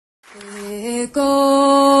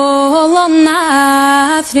Golon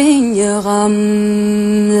Naisrín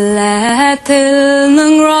Elsafty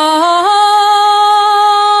letilning rasta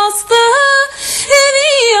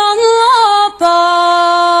Irion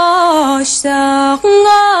lapashtaq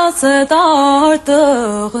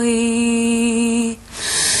ngasadartaghi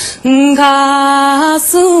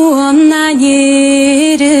Kasuan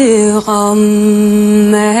Naisrín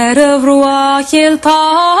mervruachil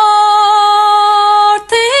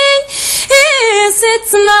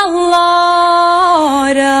It's Malara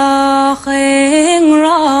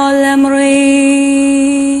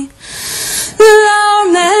Lemri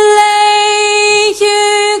Larmeleke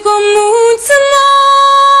Gomutman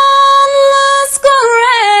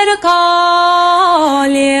Lascored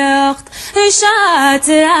Kalicht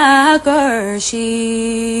Shatrakershi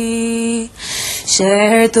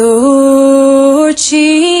Shertuchi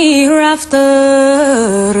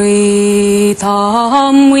Rafteri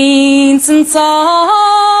Tom Winson Sasta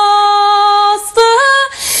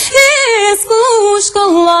Is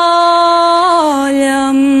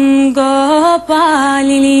Gushkalayam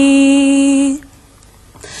Gopalili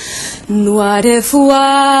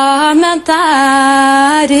Nuarefua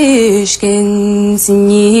Mentarishkin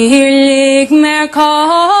Sinirlik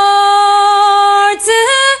Merkarte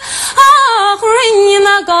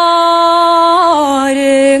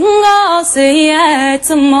Seyet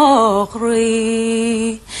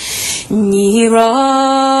Mokhri Nira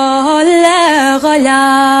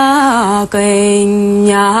Legala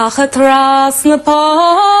Kenya Khatras Naparke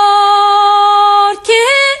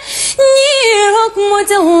Nirok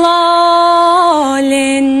Mudalalin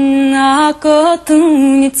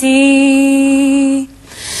Akatuniti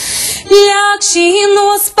Yakshin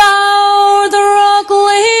was power the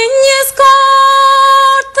Rocklin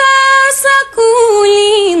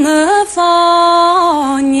Sakulina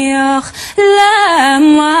Fanyach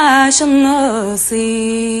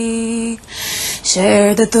Lamashanasi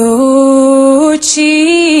Share the Tuchi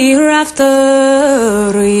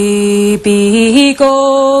Rafteri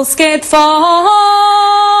Bigos get fault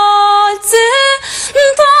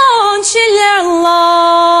Don't chiller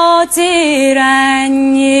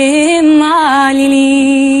Lotirani Malili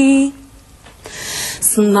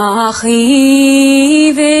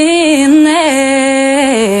Snachivin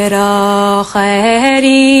era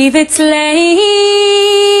Cherivit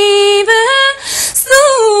leive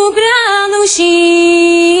Subranushi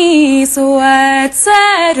Suet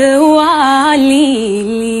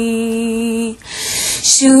Serwalili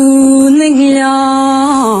Shuning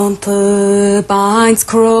lampe binds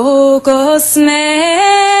crocus mera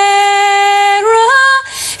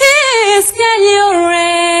Is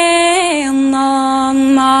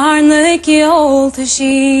Marnik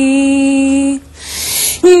Yoltashi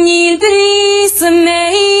Nil Bris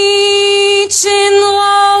Meichin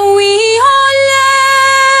Lawi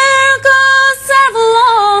Holerga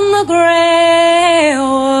Servlon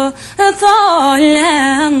Greo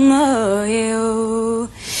Thalemayo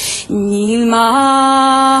Nil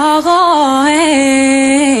Maga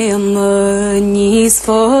Nis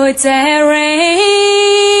Foterrain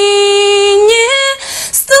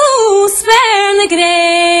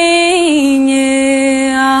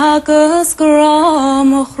Agus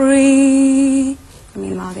Gramachri.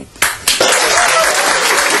 Máire.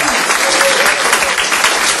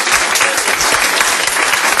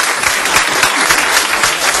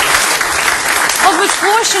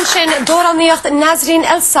 Sin dóraníocht Naisrín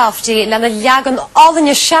Elsafty lena leagan all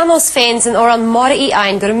in Sean-Nós fans in or an Máire Ní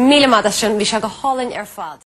Eidhin gur míle maidin bhí se go hálinn ar fad.